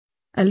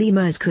Olly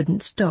Murs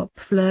couldn't stop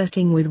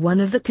flirting with one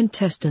of the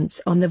contestants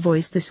on The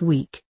Voice this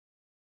week.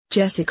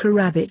 Jessica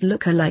Rabbit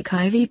lookalike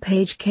Ivy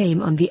Paige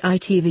came on the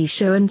ITV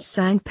show and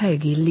sang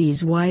Peggy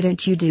Lee's Why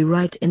Don't You Do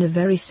Right in a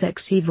very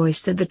sexy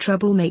voice that the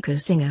Troublemaker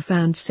singer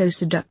found so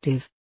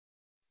seductive.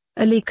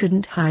 Olly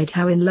couldn't hide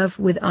how in love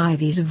with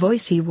Ivy's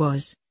voice he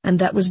was, and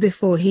that was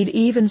before he'd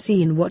even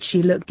seen what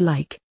she looked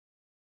like.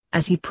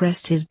 As he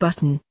pressed his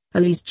button,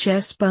 Olly's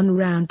chair spun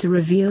round to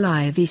reveal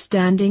Ivy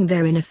standing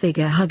there in a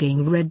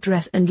figure-hugging red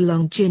dress and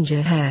long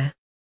ginger hair.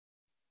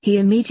 He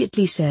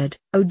immediately said,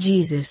 "Oh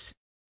Jesus.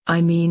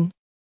 I mean..."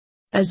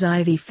 As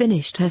Ivy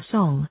finished her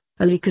song,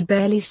 Olly could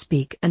barely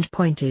speak and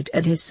pointed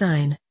at his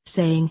sign,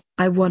 saying,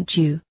 "I want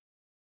you."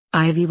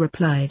 Ivy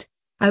replied,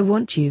 "I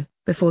want you,"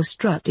 before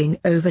strutting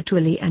over to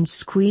Olly and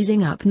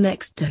squeezing up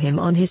next to him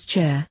on his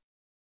chair.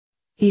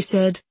 He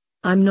said,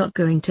 "I'm not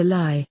going to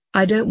lie,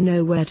 I don't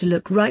know where to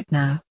look right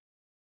now."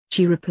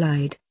 She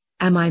replied,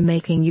 "Am I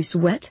making you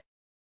sweat?"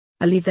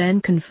 Olly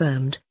then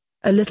confirmed,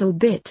 "A little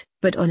bit,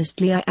 but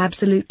honestly I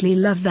absolutely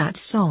love that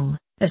song,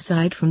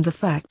 aside from the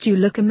fact you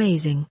look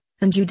amazing,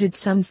 and you did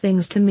some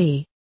things to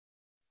me.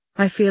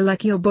 I feel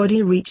like your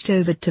body reached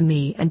over to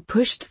me and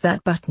pushed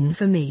that button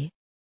for me.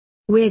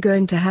 We're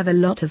going to have a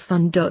lot of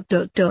fun.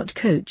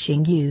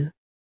 Coaching you."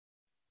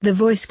 The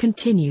Voice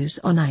continues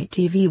on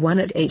ITV1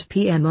 at 8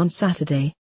 p.m. on Saturday.